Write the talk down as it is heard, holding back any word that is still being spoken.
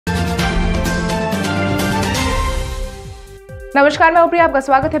नमस्कार, मैं प्रिया, आपका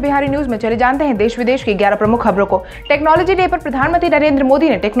स्वागत है बिहारी न्यूज में। चले जानते हैं देश विदेश की 11 प्रमुख खबरों को। टेक्नोलॉजी डे पर प्रधानमंत्री नरेंद्र मोदी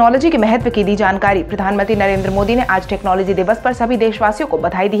ने टेक्नोलॉजी के महत्व की दी जानकारी। प्रधानमंत्री नरेंद्र मोदी ने आज टेक्नोलॉजी दिवस पर सभी देशवासियों को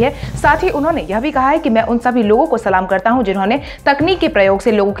बधाई दी है। साथ ही उन्होंने यह भी कहा है कि मैं उन सभी लोगों को सलाम करता हूं जिन्होंने तकनीक के प्रयोग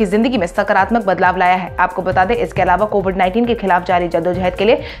से लोगों की जिंदगी में सकारात्मक बदलाव लाया है। आपको बता दें, इसके अलावा कोविड-19 के खिलाफ जारी जद्दोजहद के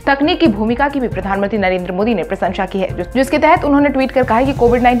लिए तकनीक की भूमिका की भी प्रधानमंत्री नरेंद्र मोदी ने प्रशंसा की है, जिसके तहत उन्होंने ट्वीट कर कहा है कि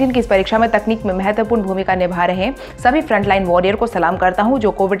कोविड-19 की इस परीक्षा में तकनीक में महत्वपूर्ण भूमिका निभा रहे सभी फ्रंटलाइन वॉरियर को सलाम करता हूं जो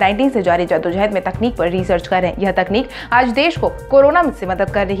कोविड-19 से जारी जद्दोजहद में तकनीक पर रिसर्च कर रहे हैं। यह तकनीक आज देश को कोरोना से मदद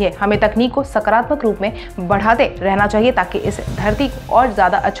कर रही है। हमें तकनीक को सकारात्मक रूप में बढ़ाते रहना चाहिए ताकि इस धरती को और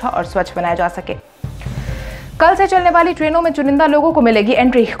ज्यादा अच्छा और स्वच्छ बनाया जा सके। कल से चलने वाली ट्रेनों में चुनिंदा लोगों को मिलेगी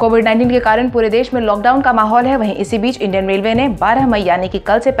एंट्री। कोविड-19 के कारण पूरे देश में लॉकडाउन का माहौल है। वहीं इसी बीच इंडियन रेलवे ने 12 मई यानी कि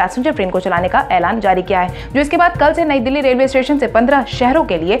कल से पैसेंजर ट्रेन को चलाने का ऐलान जारी किया है, जो इसके बाद कल से नई दिल्ली रेलवे स्टेशन से 15 शहरों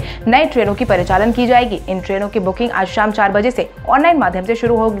के लिए नई ट्रेनों की परिचालन की जाएगी। इन ट्रेनों की बुकिंग आज शाम 4 बजे से ऑनलाइन माध्यम से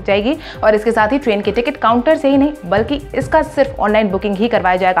शुरू हो जाएगी और इसके साथ ही ट्रेन के टिकट काउंटर से ही नहीं बल्कि इसका सिर्फ ऑनलाइन बुकिंग ही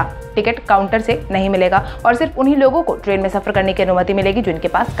करवाया जाएगा। टिकट काउंटर से नहीं मिलेगा और सिर्फ उन्हीं लोगों को ट्रेन में सफर करने की अनुमति मिलेगी जिनके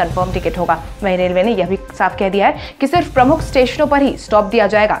पास कंफर्म टिकट होगा। वहीं रेलवे ने यह भी साफ कह दिया है कि सिर्फ प्रमुख स्टेशनों पर ही स्टॉप दिया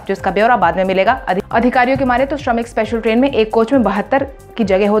जाएगा, जिसका ब्यौरा बाद में मिलेगा। अधिकारियों की माने तो श्रमिक स्पेशल ट्रेन में एक कोच में 72 की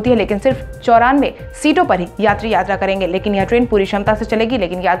जगह होती है, लेकिन सिर्फ 94 सीटों पर ही यात्री यात्रा करेंगे। लेकिन यह ट्रेन पूरी क्षमता से चलेगी,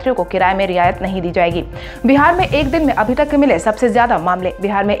 लेकिन यात्रियों को किराए में रियायत नहीं दी जाएगी। बिहार में एक दिन में अभी तक के मिले सबसे ज्यादा मामले।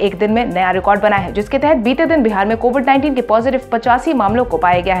 बिहार में एक दिन में नया रिकॉर्ड बना है, जिसके तहत बीते दिन बिहार में कोविड-19 के पॉजिटिव 85 मामलों को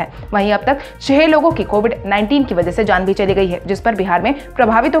पाया गया है। वहीं अब तक 6 लोगों की कोविड-19 की वजह से जान भी चली गई है, जिस पर बिहार में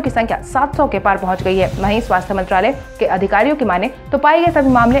प्रभावितों की संख्या 700 के पार पहुंच गई है। वहीं स्वास्थ्य मंत्रालय के अधिकारियों की माने तो पाए गए सभी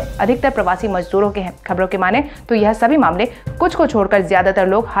मामले अधिकतर प्रवासी मजदूरों के हैं। खबरों के माने तो यह सभी मामले कुछ को छोड़कर ज्यादातर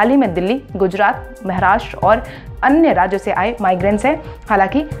लोग हाल ही में दिल्ली, गुजरात, महाराष्ट्र और अन्य राज्यों से आए माइग्रेंट्स हैं।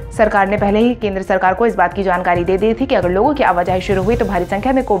 हालांकि सरकार ने पहले ही केंद्र सरकार को इस बात की जानकारी दे दी थी कि अगर लोगों की आवाजाही शुरू हुई तो भारी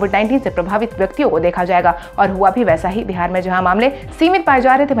संख्या में कोविड-19 से प्रभावित व्यक्तियों को देखा जाएगा, और हुआ भी वैसा ही। बिहार में जहां मामले सीमित पाए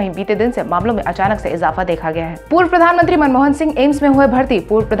जा रहे थे, वहीं बीते दिन से मामलों में अचानक से इजाफा देखा गया है। पूर्व प्रधानमंत्री मनमोहन सिंह एम्स में हुए भर्ती।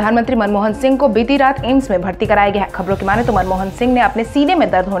 पूर्व प्रधानमंत्री मनमोहन सिंह को बीती रात एम्स में भर्ती कराया गया है। खबरों की माने तो मनमोहन सिंह ने अपने सीने में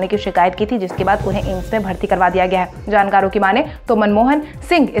दर्द होने की शिकायत की थी, जिसके बाद उन्हें एम्स में भर्ती करवा दिया गया है। जानकारों की माने तो मनमोहन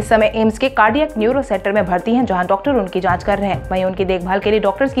सिंह इस समय एम्स के कार्डियक न्यूरो सेंटर में भर्ती हैं, जहां डॉक्टर उनकी जांच कर रहे हैं। वहीं उनकी देखभाल के लिए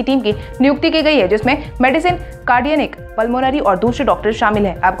डॉक्टर्स की टीम की नियुक्ति की गई है, जिसमें मेडिसिन, कार्डियनिक, पल्मोनरी और दूसरे डॉक्टर शामिल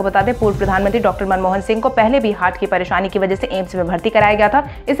हैं। आपको बता दें, पूर्व प्रधानमंत्री डॉक्टर मनमोहन सिंह को पहले भी हार्ट की परेशानी की वजह से एम्स में भर्ती कराया गया था।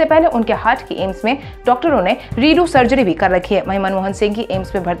 इससे पहले उनके हार्ट की एम्स में डॉक्टरों ने रीडू सर्जरी भी कर रखी है। वहीं मनमोहन सिंह की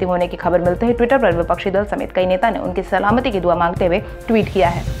एम्स में भर्ती होने की खबर मिलते ही ट्विटर पर विपक्षी दल समेत कई नेता ने उनकी सलामती की दुआ मांगते हुए ट्वीट किया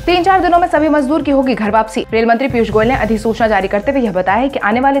है। 3-4 दिनों में सभी मजदूर की होगी घर वापसी। रेल मंत्री पीयूष गोयल ने अधिसूचना जारी करते हुए यह बताया है कि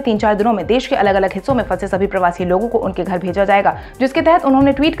आने वाले 3-4 दिनों में देश के अलग अलग हिस्सों में फंसे सभी प्रवासी लोगों को उनके घर भेजा जाएगा, जिसके तहत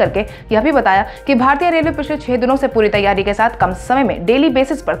उन्होंने ट्वीट करके यह भी बताया कि भारतीय रेलवे पिछले 6 दिनों से पूरी तैयारी के साथ कम समय में डेली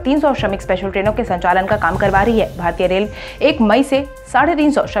बेसिस पर 300 श्रमिक स्पेशल ट्रेनों के संचालन का काम करवा रही है। भारतीय रेल 1 मई से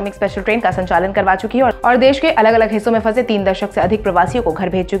 350 श्रमिक स्पेशल ट्रेन का संचालन करवा चुकी है और देश के अलग अलग हिस्सों में फंसे 3 दशक से अधिक प्रवासियों को घर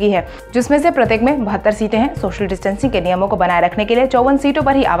भेज चुकी है, जिसमें से प्रत्येक में 72 सीटें हैं। सोशल डिस्टेंसिंग के नियमों को बनाए रखने के लिए 54 सीटों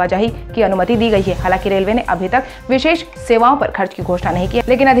पर ही आवाजाही की अनुमति दी गई है। हालांकि रेलवे ने अभी तक विशेष सेवाओं पर खर्च की घोषणा नहीं की,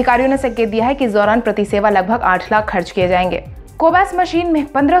 लेकिन अधिकारियों ने संकेत दिया है कि इस दौरान प्रति सेवा लगभग 8 लाख खर्च किए जाएंगे। कोवैक्स मशीन में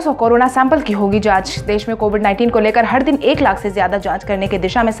 1500 कोरोना सैंपल की होगी जांच। देश में कोविड-19 को लेकर हर दिन 1 लाख से ज्यादा जांच करने की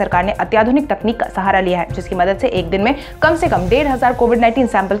दिशा में सरकार ने अत्याधुनिक तकनीक का सहारा लिया है, जिसकी मदद से एक दिन में कम से कम 1500 कोविड-19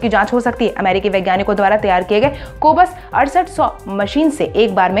 सैंपल की जांच हो सकती है। अमेरिकी वैज्ञानिकों द्वारा तैयार किए गए कोवस 6800 मशीन से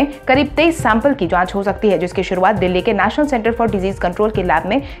एक बार में करीब 23 सैंपल की जांच हो सकती है, जिसकी शुरुआत दिल्ली के national centre for disease control के लैब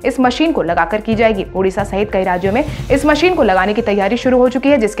में इस मशीन को लगाकर की जाएगी। उड़ीसा सहित कई राज्यों में इस मशीन को लगाने की तैयारी शुरू हो चुकी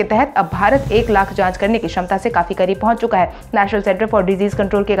है, जिसके तहत अब भारत 1 लाख जांच करने की क्षमता से काफी करीब पहुंच चुका है। National centre for disease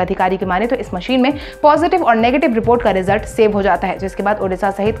control के एक अधिकारी की माने तो इस मशीन में पॉजिटिव और नेगेटिव रिपोर्ट का रिजल्ट सेव हो जाता है, जिसके बाद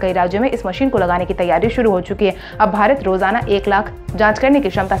उड़ीसा सहित कई राज्यों में इस मशीन को लगाने की तैयारी शुरू हो चुकी है। अब भारत रोजाना 1 लाख जांच करने की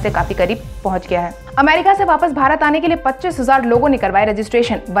क्षमता से काफी करीब पहुंच गया है। अमेरिका से वापस भारत आने के लिए 25,000 लोगों ने करवाए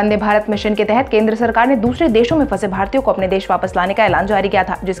रजिस्ट्रेशन। वंदे भारत मिशन के तहत केंद्र सरकार ने दूसरे देशों में फंसे भारतीयों को अपने देश वापस लाने का ऐलान जारी किया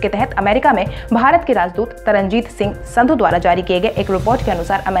था, जिसके तहत अमेरिका में भारत के राजदूत तरनजीत सिंह संधू द्वारा जारी किए गए एक रिपोर्ट के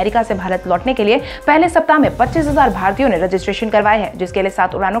अनुसार अमेरिका से भारत लौटने के लिए पहले सप्ताह में 25,000 भारतीयों ने रजिस्ट्रेशन करवाए हैं, जिसके लिए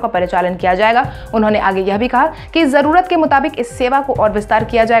 7 उड़ानों का परिचालन किया जाएगा। उन्होंने आगे यह भी कहा कि जरूरत के मुताबिक इस सेवा को और विस्तार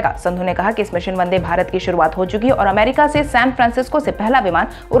किया जाएगा। संधू ने कहा कि इस मिशन वंदे भारत की शुरुआत हो चुकी है और अमेरिका से सैन फ्रांसिस्को से पहला विमान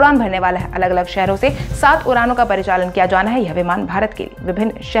उड़ान भरने वाला है। अलग अलग शहरों से 7 उड़ानों का परिचालन किया जाना है। यह विमान भारत के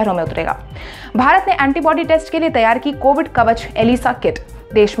विभिन्न शहरों में उतरेगा। भारत ने एंटीबॉडी टेस्ट के लिए तैयार की कोविड कवच एलिसा किट।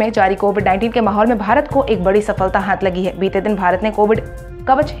 देश में जारी कोविड-19 के माहौल में भारत को एक बड़ी सफलता हाथ लगी है। बीते दिन भारत ने कोविड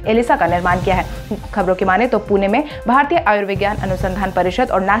कवच एलिसा का निर्माण किया है। खबरों की माने तो पुणे में भारतीय आयुर्विज्ञान अनुसंधान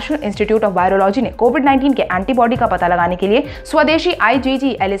परिषद और नेशनल इंस्टीट्यूट ऑफ वायरोलॉजी ने कोविड-19 के एंटीबॉडी का पता लगाने के लिए स्वदेशी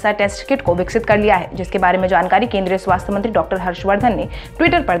IgG एलिसा टेस्ट किट को विकसित कर लिया है, जिसके बारे में जानकारी केंद्रीय स्वास्थ्य मंत्री डॉक्टर हर्षवर्धन ने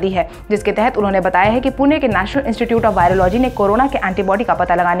ट्विटर पर दी है, जिसके तहत उन्होंने बताया है कि पुणे के नेशनल इंस्टीट्यूट ऑफ वायरोलॉजी ने कोरोना के एंटीबॉडी का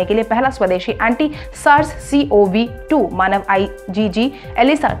पता लगाने के लिए पहला स्वदेशी anti-SARS-CoV-2 मानव IgG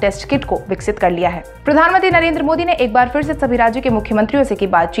एलिसा टेस्ट किट को विकसित कर लिया है। प्रधानमंत्री नरेंद्र मोदी ने एक बार फिर से सभी राज्यों के मुख्यमंत्रियों से की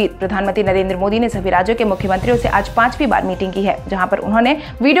बातचीत। प्रधानमंत्री नरेंद्र मोदी ने सभी राज्यों के मुख्यमंत्रियों से आज 5वीं बार मीटिंग की है, जहां पर उन्होंने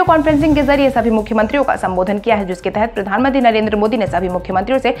वीडियो कॉन्फ्रेंसिंग के जरिए सभी मुख्यमंत्रियों का संबोधन किया है, जिसके तहत प्रधानमंत्री नरेंद्र मोदी ने सभी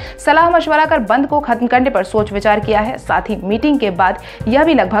मुख्यमंत्रियों से सलाह मशवरा कर बंद को खत्म करने पर सोच विचार किया है। साथ ही मीटिंग के बाद यह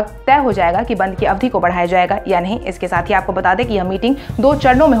भी लगभग तय हो जाएगा कि बंद की अवधि को बढ़ाया जाएगा या नहीं। इसके साथ ही आपको बता दें कि यह मीटिंग 2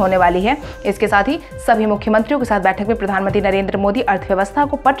 चरणों में होने वाली है। इसके साथ ही सभी मुख्यमंत्रियों के साथ बैठक में प्रधानमंत्री नरेंद्र मोदी अर्थव्यवस्था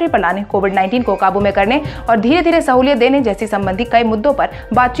को पटरी पर लाने, कोविड-19 को काबू में करने और धीरे धीरे सहूलियत देने जैसी संबंधी कई मुद्दों पर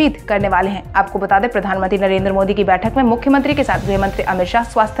बातचीत करने वाले हैं। आपको बता दें प्रधानमंत्री नरेंद्र मोदी की बैठक में मुख्यमंत्री के साथ गृह मंत्री अमित शाह,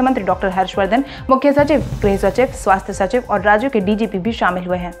 स्वास्थ्य मंत्री डॉक्टर हर्षवर्धन, मुख्य सचिव, गृह सचिव, स्वास्थ्य सचिव और राज्यों के DGP भी शामिल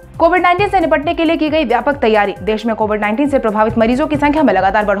हुए हैं। कोविड-19 से निपटने के लिए की गई व्यापक तैयारी। देश में कोविड-19 से प्रभावित मरीजों की संख्या में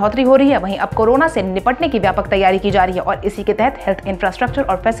लगातार बढ़ोतरी हो रही है। वहीं अब कोरोना से निपटने की व्यापक तैयारी की जा रही है और इसी के तहत हेल्थ इंफ्रास्ट्रक्चर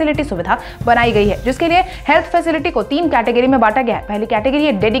और फैसिलिटी सुविधा बनाई गई है, जिसके लिए हेल्थ फैसिलिटी को 3 कैटेगरी में बांटा गया है। पहली कैटेगरी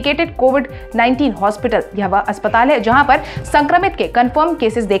है डेडिकेटेड कोविड-19 हॉस्पिटल। यह वह अस्पताल है जहां पर संक्रमित के कंफर्म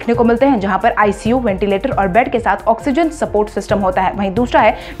केसेस देखने को मिलते हैं, जहां पर ICU, वेंटिलेटर और बेड के साथ ऑक्सीजन सपोर्ट सिस्टम होता है। वहीं दूसरा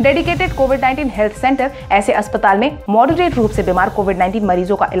है डेडिकेटेड कोविड-19 हेल्थ सेंटर। ऐसे अस्पताल में मॉडरेट रूप से बीमार कोविड-19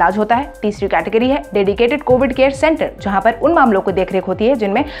 मरीजों का इलाज होता है। तीसरी कैटेगरी है डेडिकेटेड कोविड केयर सेंटर, जहां पर उन मामलों को देखरेख होती है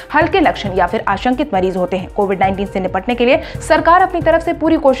जिनमें हल्के लक्षण या फिर आशंकित मरीज होते हैं। कोविड-19 से निपटने के लिए सरकार अपनी तरफ से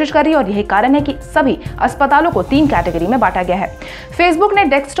पूरी कोशिश कर रही है और यही कारण है कि सभी अस्पतालों को 3 कैटेगरी में बांटा गया है। फेसबुक ने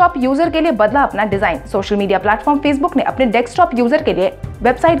डेस्कटॉप यूजर के लिए बदला अपना design. Social media platform Facebook ने अपने डेस्कटॉप यूजर के लिए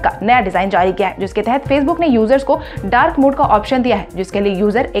वेबसाइट का नया डिजाइन जारी किया है, जिसके तहत फेसबुक ने यूजर्स को डार्क मोड का ऑप्शन दिया है, जिसके लिए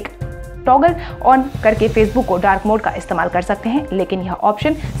यूजर एक टॉगल ऑन करके फेसबुक को डार्क मोड का इस्तेमाल कर सकते हैं, लेकिन यह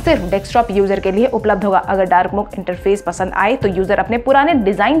ऑप्शन सिर्फ डेस्कटॉप यूजर के लिए उपलब्ध होगा। अगर डार्क मोड इंटरफेस पसंद आए तो यूजर अपने पुराने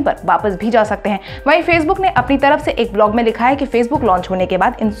डिजाइन पर वापस भी जा सकते हैं। वहीं फेसबुक ने अपनी तरफ से एक ब्लॉग में लिखा है कि फेसबुक लॉन्च होने के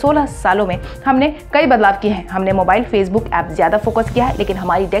बाद इन 16 सालों में हमने कई बदलाव किए हैं। हमने मोबाइल फेसबुक ऐप ज्यादा फोकस किया है, लेकिन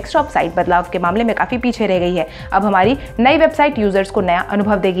हमारी डेस्कटॉप साइट बदलाव के मामले में काफी पीछे रह गई है। अब हमारी नई वेबसाइट यूजर्स को नया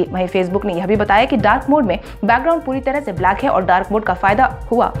अनुभव देगी। वहीं फेसबुक ने यह भी बताया कि डार्क मोड में बैकग्राउंड पूरी तरह से ब्लैक है और डार्क मोड का फायदा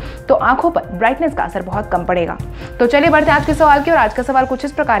हुआ तो आंखों पर ब्राइटनेस का असर बहुत कम पड़ेगा। तो चलिए बढ़ते हैं आज के सवाल की ओर। आज का सवाल कुछ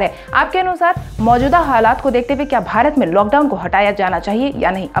इस प्रकार है, आपके अनुसार मौजूदा हालात को देखते हुए क्या भारत में लॉकडाउन को हटाया जाना चाहिए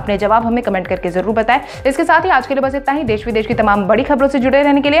या नहीं? अपने जवाब हमें कमेंट करके जरूर बताएं। इसके साथ ही आज के लिए बस इतना ही। देश विदेश की तमाम बड़ी खबरों से जुड़े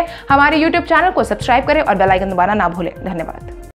रहने के लिए हमारे YouTube चैनल को सब्सक्राइब करें और बेल आइकन दबाना ना भूलें। धन्यवाद।